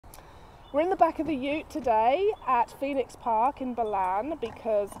We're in the back of the ute today at Phoenix Park in Balan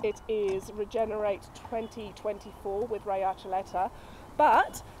because it is Regenerate 2024 with Rachael,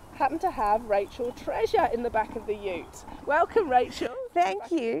 but happen to have Rachael Treasure in the back of the ute. Welcome, Rachael.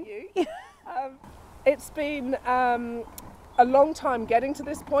 Thank you. It's been a long time getting to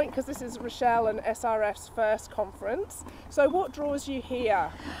this point because this is Rachael and SRF's first conference. So what draws you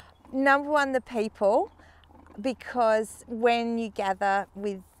here? Number one, the people, because when you gather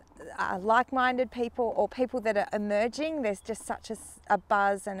with like-minded people or people that are emerging, there's just such a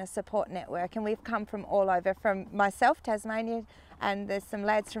buzz and a support network, and we've come from all over, from myself, Tasmania, and there's some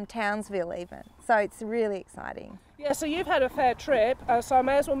lads from Townsville even, so it's really exciting. Yeah, so you've had a fair trip, so I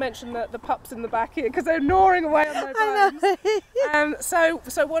may as well mention the pups in the back here because they're gnawing away on my bones. So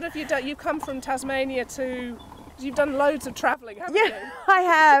what have you done? You've come from Tasmania to, you've done loads of travelling, haven't you? Yeah, I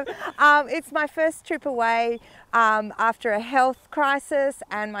have. It's my first trip away after a health crisis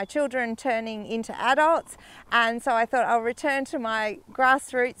and my children turning into adults, and so I thought I'll return to my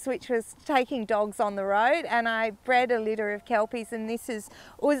grassroots, which was taking dogs on the road, and I bred a litter of Kelpies, and this is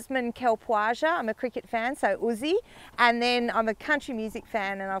Usman Kelpwaja. I'm a cricket fan, so Uzi, and then I'm a country music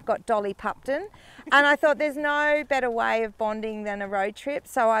fan and I've got Dolly Pupton, and I thought there's no better way of bonding than a road trip,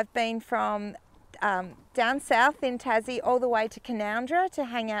 so I've been from down south in Tassie all the way to Canowindra to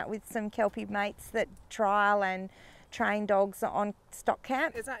hang out with some Kelpie mates that trial and train dogs on stock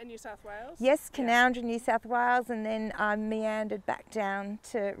camp. Is that in New South Wales? Yes, Canowindra, New South Wales, and then I meandered back down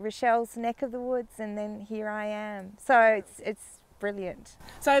to Rachel's neck of the woods, and then here I am. So it's brilliant.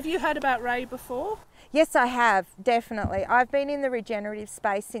 So have you heard about Ray before? Yes, I have, definitely. I've been in the regenerative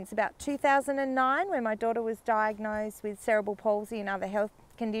space since about 2009 when my daughter was diagnosed with cerebral palsy and other health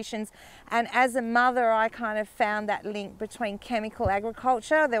conditions, and as a mother I kind of found that link between chemical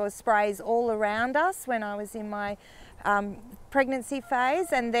agriculture. There were sprays all around us when I was in my pregnancy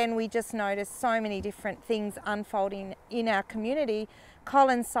phase, and then we just noticed so many different things unfolding in our community.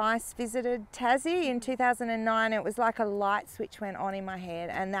 Colin Seiss visited Tassie in 2009. It was like a light switch went on in my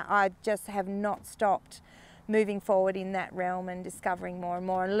head, and that I just have not stopped moving forward in that realm and discovering more and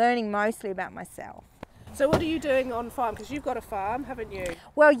more and learning mostly about myself. So what are you doing on farm? Because you've got a farm, haven't you?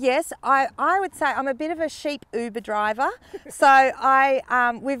 Well, yes, I would say I'm a bit of a sheep Uber driver. So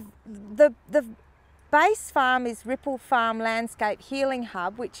with the base farm is Ripple Farm Landscape Healing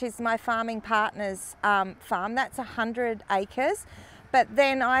Hub, which is my farming partner's farm. That's 100 acres. But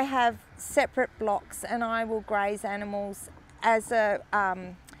then I have separate blocks, and I will graze animals as a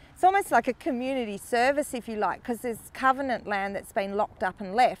it's almost like a community service, if you like, because there's covenant land that's been locked up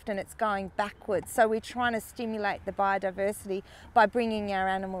and left, and it's going backwards. So we're trying to stimulate the biodiversity by bringing our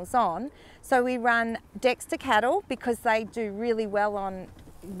animals on. So we run Dexter cattle because they do really well on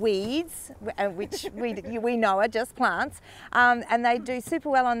weeds, which we know are just plants, and they do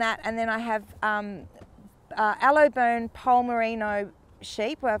super well on that. And then I have Aloe-Burn Pole Merino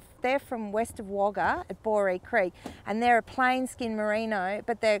sheep. Well, they're from west of Wagga at Boree Creek, and they're a plain skin merino,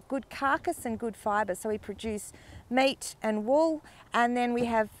 but they're good carcass and good fibre, so we produce meat and wool. And then we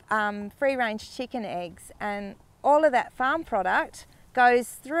have free range chicken eggs, and all of that farm product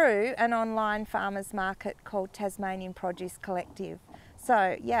goes through an online farmers market called Tasmanian Produce Collective.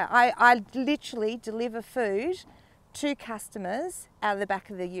 So yeah, I literally deliver food to customers out of the back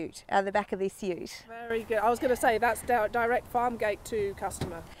of the ute, out of the back of this ute. Very good. I was going to say that's direct farm gate to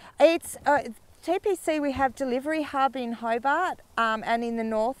customer. It's TPC. We have delivery hub in Hobart and in the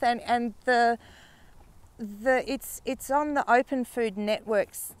north, and it's on the Open Food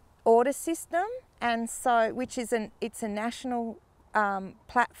Network's order system, and so it's a national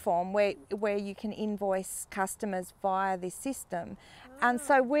platform where you can invoice customers via this system. And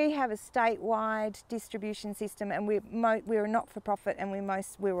so we have a statewide distribution system, and we're a not-for-profit, and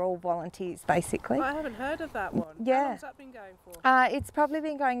we're all volunteers basically. I haven't heard of that one. Yeah. How long's that been going for? It's probably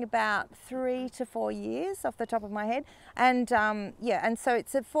been going about 3 to 4 years off the top of my head, and yeah, and so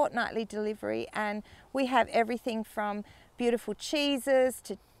it's a fortnightly delivery, and we have everything from beautiful cheeses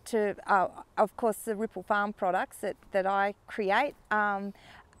to of course the Ripple Farm products that I create.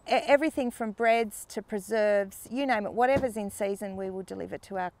 Everything from breads to preserves, you name it, whatever's in season we will deliver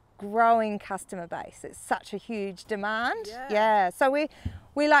to our growing customer base. It's such a huge demand. Yeah. So we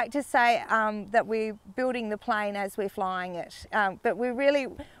like to say that we're building the plane as we're flying it, but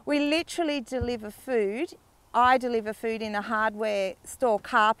we literally deliver food. I deliver food in a hardware store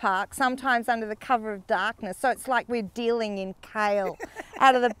car park, sometimes under the cover of darkness. So it's like we're dealing in kale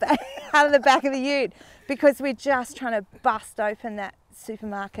out of the back of the ute, because we're just trying to bust open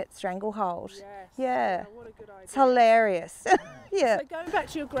supermarket stranglehold. Yes. Yeah. What a good idea. It's hilarious. Yeah. So going back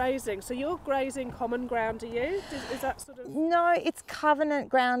to your grazing, so you're grazing common ground, are you? Is that sort of... No, it's covenant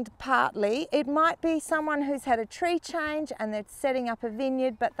ground partly. It might be someone who's had a tree change and they're setting up a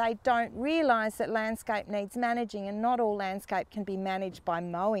vineyard, but they don't realise that landscape needs managing, and not all landscape can be managed by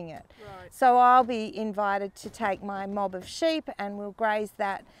mowing it. Right. So I'll be invited to take my mob of sheep and we'll graze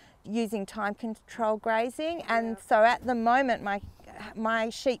that using time control grazing. And so at the moment my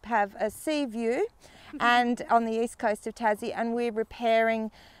sheep have a sea view and on the east coast of Tassie, and we're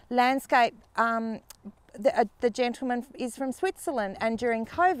repairing landscape. The gentleman is from Switzerland, and during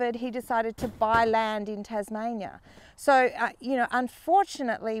COVID he decided to buy land in Tasmania. So you know,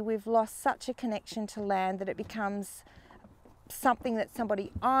 unfortunately we've lost such a connection to land that it becomes something that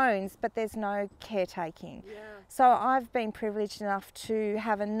somebody owns, but there's no caretaking. Yeah. So I've been privileged enough to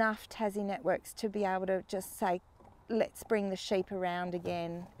have enough Tassie networks to be able to just say, let's bring the sheep around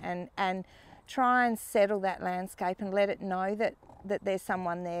again and try and settle that landscape and let it know that there's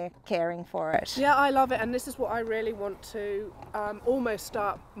someone there caring for it. Yeah, I love it, and this is what I really want to almost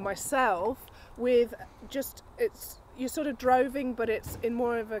start myself with. Just you're sort of droving, but it's in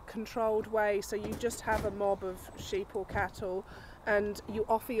more of a controlled way. So you just have a mob of sheep or cattle, and you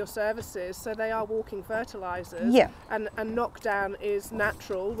offer your services. So they are walking fertilisers. Yeah. And knockdown is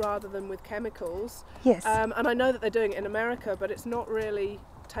natural rather than with chemicals. Yes. And I know that they're doing it in America, but it's not really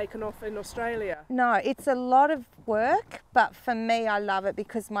taken off in Australia. No, it's a lot of work, but for me I love it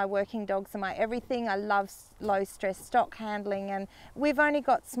because my working dogs are my everything. I love low stress stock handling, and we've only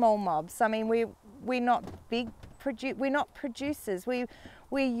got small mobs. I mean, we're not big we're not producers. We're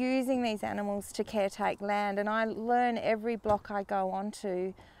using these animals to caretake land, and I learn every block I go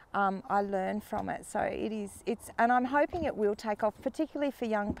onto. I learn from it, so and I'm hoping it will take off, particularly for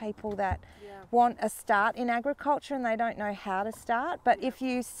young people that want a start in agriculture and they don't know how to start. But if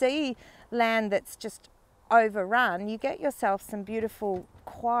you see land that's just overrun, you get yourself some beautiful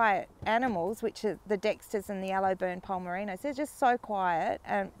quiet animals, which are the Dexters and the Yellowburn Palmerinos. They're just so quiet,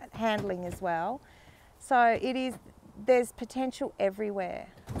 and handling as well. So there's potential everywhere.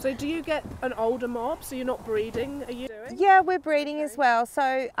 So do you get an older mob, so you're not breeding, are you doing? Yeah, we're breeding as well.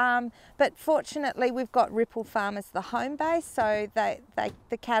 So, but fortunately we've got Ripple Farm as the home base, so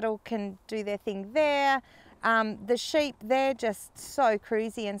the cattle can do their thing there. The sheep, they're just so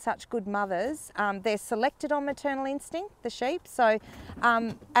cruisy and such good mothers. They're selected on maternal instinct, the sheep. So,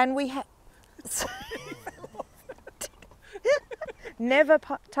 and we have... Never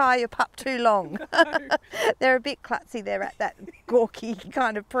tie your pup too long. No. They're a bit klutzy. They're at that gawky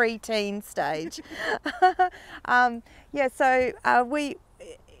kind of pre-teen stage. Yeah, so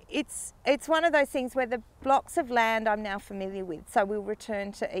it's one of those things where the blocks of land I'm now familiar with, so we'll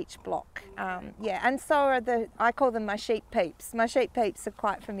return to each block. Yeah, and so are I call them my sheep peeps. My sheep peeps are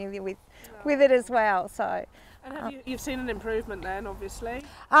quite familiar with it as well. So. And you've seen an improvement then, obviously?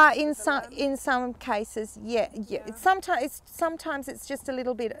 In some cases, yeah. Sometimes it's just a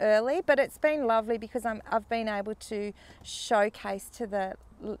little bit early, but it's been lovely because I've been able to showcase to the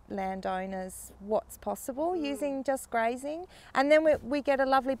landowners what's possible using just grazing, and then we get a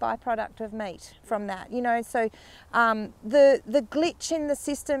lovely byproduct of meat from that. You know, so the glitch in the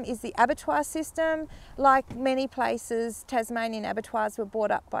system is the abattoir system. Like many places, Tasmanian abattoirs were bought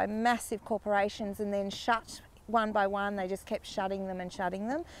up by massive corporations and then shut. One by one, they just kept shutting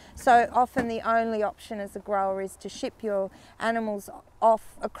them. So often the only option as a grower is to ship your animals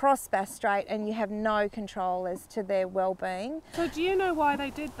off across Bass Strait, and you have no control as to their well-being. So do you know why they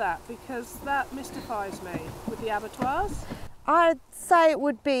did that? Because that mystifies me with the abattoirs. I'd say it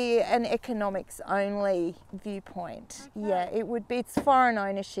would be an economics only viewpoint. Okay. Yeah, it would be. It's foreign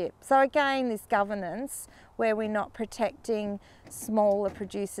ownership. So again, this governance where we're not protecting smaller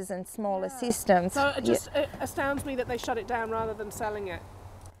producers and smaller systems. So it astounds me that they shut it down rather than selling it.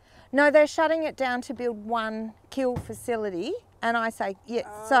 No, they're shutting it down to build one kill facility, and I say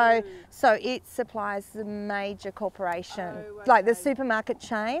so it supplies the major corporation, like the supermarket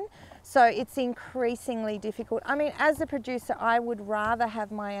chain. So it's increasingly difficult. I mean, as a producer, I would rather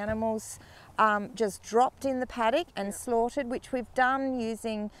have my animals just dropped in the paddock and slaughtered, which we've done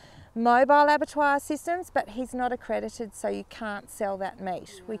using mobile abattoir systems, but he's not accredited, so you can't sell that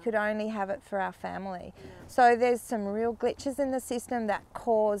meat. We could only have it for our family. So there's some real glitches in the system that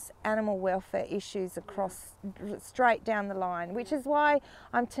cause animal welfare issues across straight down the line, which is why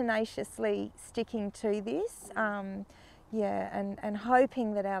I'm tenaciously sticking to this. And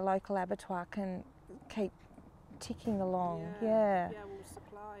hoping that our local abattoir can keep ticking along. Yeah, well,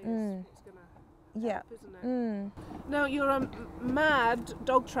 supply is going to Yeah. Isn't it? Now, you're a mad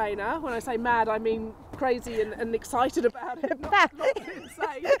dog trainer. When I say mad, I mean crazy and excited about it, not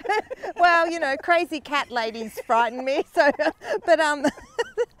insane. Well, you know, crazy cat ladies frighten me. So, but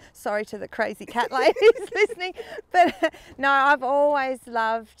sorry to the crazy cat ladies listening. But no, I've always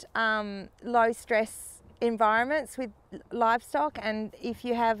loved low stress environments with livestock, and if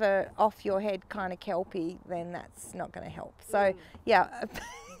you have a off your head kind of kelpie, then that's not going to help. So yeah.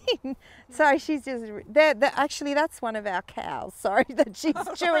 Sorry, she's just actually that's one of our cows. Sorry, that she's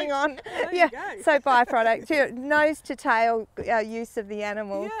chewing on. Yeah, so byproduct, nose to tail use of the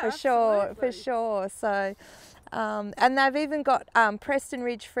animal, for sure, for sure. So, and they've even got Preston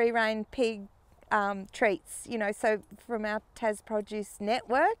Ridge free range pig treats, you know, so from our Tas Produce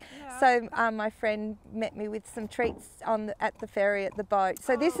network. So my friend met me with some treats at the ferry at the boat.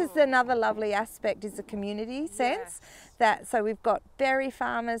 So this is another lovely aspect, is the community sense. So we've got berry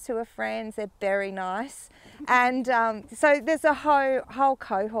farmers who are friends, they're very nice. And so there's a whole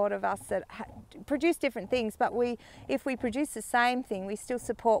cohort of us that produce different things, but if we produce the same thing, we still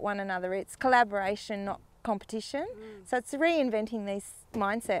support one another. It's collaboration, not competition. So it's reinventing this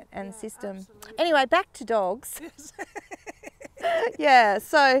mindset and system. Absolutely. Anyway, back to dogs. Yeah,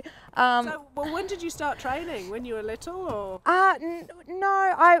 so well, when did you start training? When you were little, or?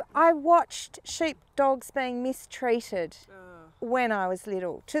 No, I watched sheepdogs being mistreated when I was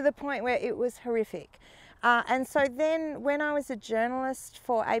little, to the point where it was horrific. And so then when I was a journalist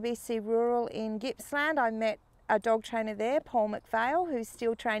for ABC Rural in Gippsland, I met a dog trainer there, Paul McPhail, who's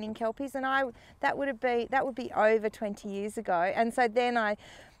still training kelpies, and that would be over 20 years ago. And so then I,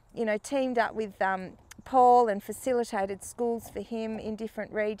 you know, teamed up with Paul and facilitated schools for him in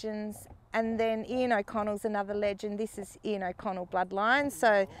different regions. And then Ian O'Connell's another legend. This is Ian O'Connell bloodline.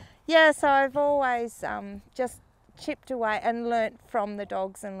 So yeah, so I've always just chipped away and learnt from the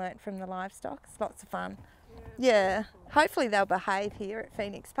dogs and learnt from the livestock. It's lots of fun. Yeah. Hopefully they'll behave here at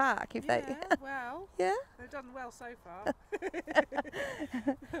Phoenix Park if they. Well. Yeah. They've done well so far.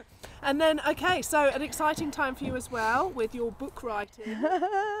 And then, okay, so an exciting time for you as well with your book writing.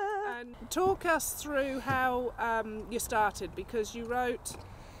 And talk us through how you started, because you wrote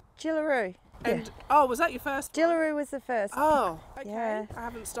Jillaroo. And was that your first one? Jillaroo was the first. Oh, okay. Yeah. I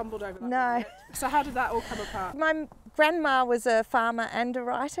haven't stumbled over that No. one yet. So how did that all come apart? My grandma was a farmer and a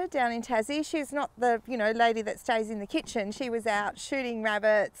writer down in Tassie. She was not the, you know, lady that stays in the kitchen. She was out shooting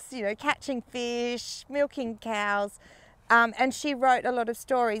rabbits, you know, catching fish, milking cows. And she wrote a lot of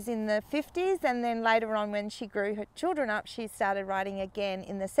stories in the 50s, and then later on when she grew her children up, she started writing again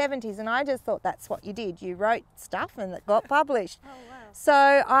in the 70s. And I just thought that's what you did. You wrote stuff and it got published. Oh, wow.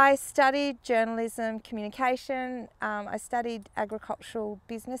 So I studied journalism, communication. I studied agricultural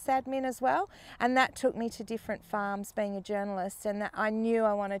business admin as well. And that took me to different farms being a journalist, and that I knew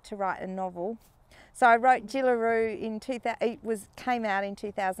I wanted to write a novel. So I wrote Jillaroo came out in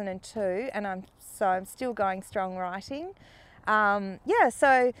 2002, and I'm still going strong writing. So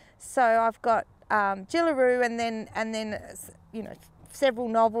I've got Jillaroo, and then you know, several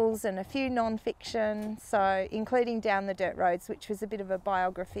novels and a few non-fiction. So including Down the Dirt Roads, which was a bit of a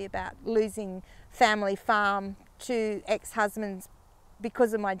biography about losing family farm to ex-husbands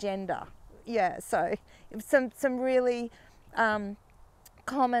because of my gender. Yeah, so some really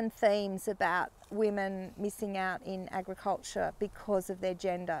common themes about women missing out in agriculture because of their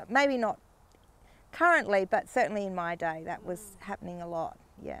gender. Maybe not currently, but certainly in my day that was happening a lot.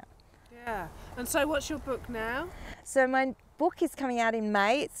 Yeah. Yeah. And so what's your book now? So my book is coming out in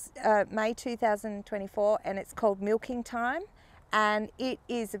May. It's May 2024, and it's called Milking Time, and it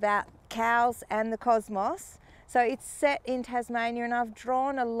is about cows and the cosmos. So it's set in Tasmania, and I've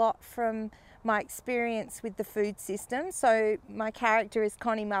drawn a lot from my experience with the food system. So my character is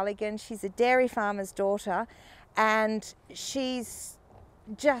Connie Mulligan. She's a dairy farmer's daughter, and she's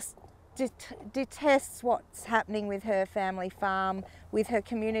just detests what's happening with her family farm, with her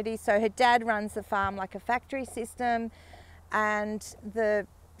community. So her dad runs the farm like a factory system, and the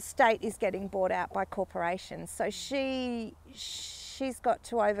state is getting bought out by corporations. So she's got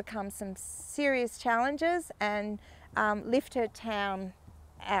to overcome some serious challenges and lift her town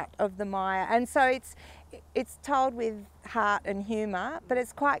out of the mire. And so it's told with heart and humour, but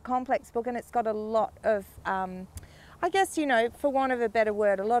it's quite a complex book, and it's got a lot of I guess, you know, for want of a better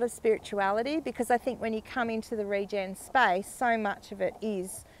word, a lot of spirituality, because I think when you come into the regen space, so much of it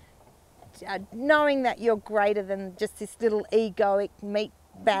is knowing that you're greater than just this little egoic meat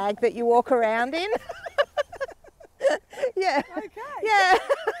bag that you walk around in. Yeah. Okay. Yeah.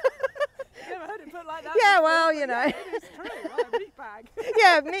 Never heard it put like that. Yeah, before, well, you know. Yeah, it is true. Well, a meat bag. bag.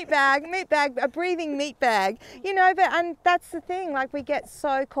 Yeah, meat bag, a breathing meat bag. You know, and that's the thing, like we get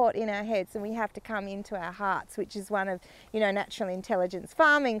so caught in our heads and we have to come into our hearts, which is one of, you know, natural intelligence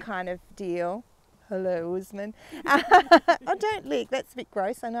farming kind of deal. Hello, Usman. Oh, don't lick, that's a bit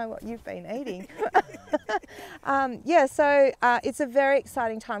gross. I know what you've been eating. Yeah, so it's a very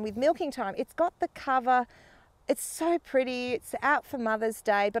exciting time with milking time. It's got the cover. It's so pretty. It's out for Mother's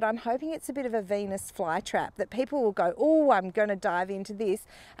Day, but I'm hoping it's a bit of a Venus flytrap that people will go, oh, I'm going to dive into this.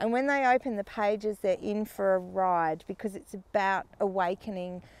 And when they open the pages, they're in for a ride, because it's about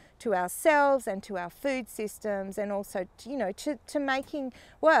awakening to ourselves and to our food systems, and also, you know, to making,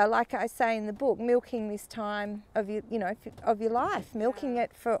 well, like I say in the book, milking this time of your, you know, of your life, milking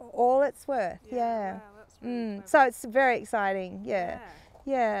it for all it's worth. Yeah. Wow, that's really So it's very exciting. Yeah.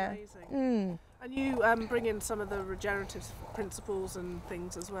 Amazing. And you bring in some of the regenerative principles and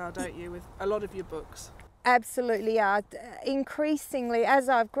things as well, don't you, with a lot of your books? Absolutely are. Increasingly, as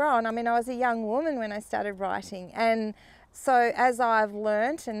I've grown, I mean, I was a young woman when I started writing, and so as I've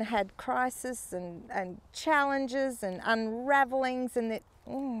learnt and had crises and challenges and unravelings and it,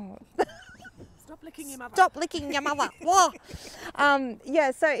 Stop licking your mother. Stop licking your mother.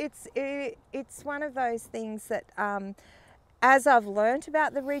 Yeah, so it's one of those things that as I've learnt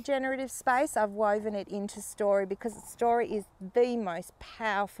about the regenerative space, I've woven it into story, because story is the most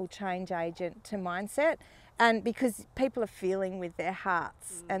powerful change agent to mindset, and because people are feeling with their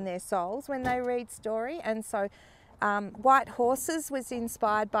hearts and their souls when they read story. And so White Horses was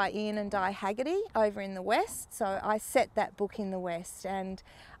inspired by Ian and Di Haggerty over in the West, so I set that book in the West, and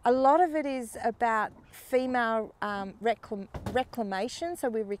a lot of it is about female reclamation. So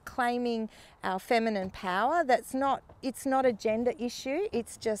we're reclaiming our feminine power. It's not a gender issue.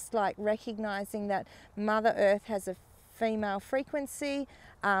 It's just like recognising that Mother Earth has a female frequency.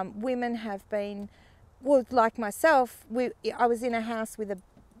 Women have been, well, like myself, I was in a house with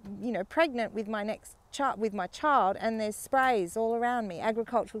pregnant with my child, and there's sprays all around me,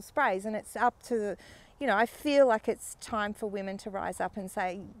 agricultural sprays, and it's up to I feel like it's time for women to rise up and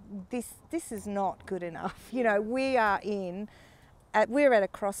say, this is not good enough. We're at a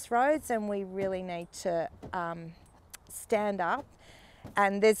crossroads, and we really need to stand up.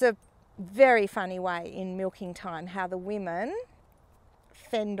 And there's a very funny way in milking time how the women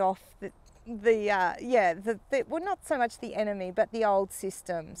fend off well, not so much the enemy, but the old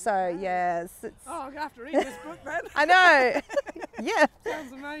system. So yes, I'm gonna have to read this book then. I know. Yeah,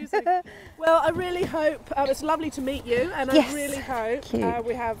 sounds amazing. Well, I really hope it's lovely to meet you, and yes. I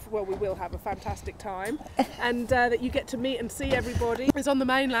really hope we will have a fantastic time, and that you get to meet and see everybody. It's on the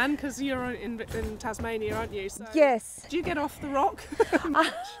mainland, because you're in Tasmania, aren't you? So yes. Do you get off the rock?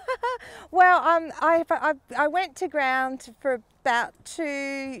 Well, I went to ground for about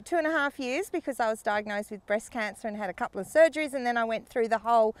 2.5 years, because I was diagnosed with breast cancer and had a couple of surgeries, and then I went through the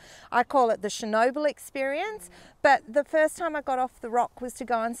whole, I call it the Chernobyl experience. But the first time I got off the rock was to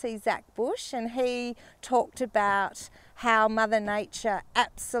go and see Zach Bush, and he talked about how Mother Nature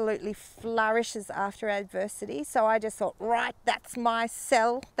absolutely flourishes after adversity. So I just thought, right, that's my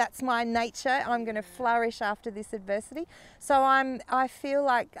cell, that's my nature, I'm going to flourish after this adversity. So I feel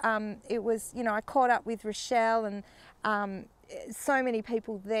like it was, I caught up with Rachael and so many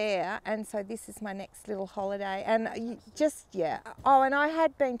people there, and so this is my next little holiday. And and I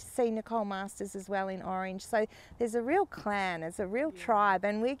had been to see Nicole Masters as well in Orange, so there's a real clan, there's a real tribe,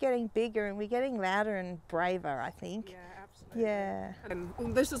 and we're getting bigger and we're getting louder and braver, I think. Yeah, absolutely. Yeah.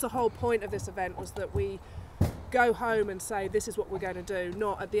 And this is the whole point of this event, was that we go home and say, this is what we're going to do,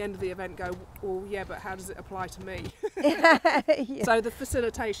 not at the end of the event go, well, yeah, but how does it apply to me? Yeah. So the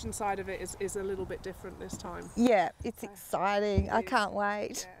facilitation side of it is a little bit different this time. Yeah, it's exciting. I can't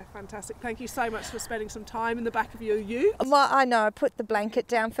wait. Yeah, fantastic. Thank you so much for spending some time in the back of your ute. Well, I know, I put the blanket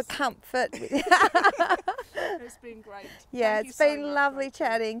down for comfort. It's been great. Yeah, it's been lovely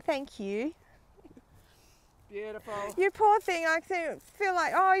chatting. Thank you. Beautiful. You poor thing, I feel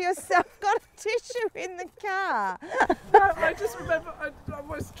like, you've got a tissue in the car. No, I just remember I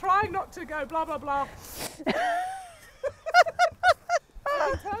was trying not to go blah, blah, blah. I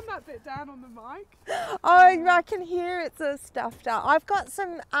can turn that bit down on the mic. Oh, I can hear it's stuffed up. I've got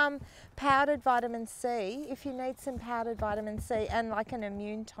some powdered vitamin C, if you need some powdered vitamin C, and like an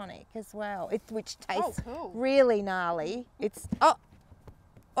immune tonic as well, which tastes really gnarly.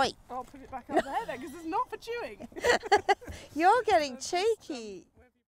 Oi. I'll put it back up there then, because it's not for chewing. You're getting cheeky.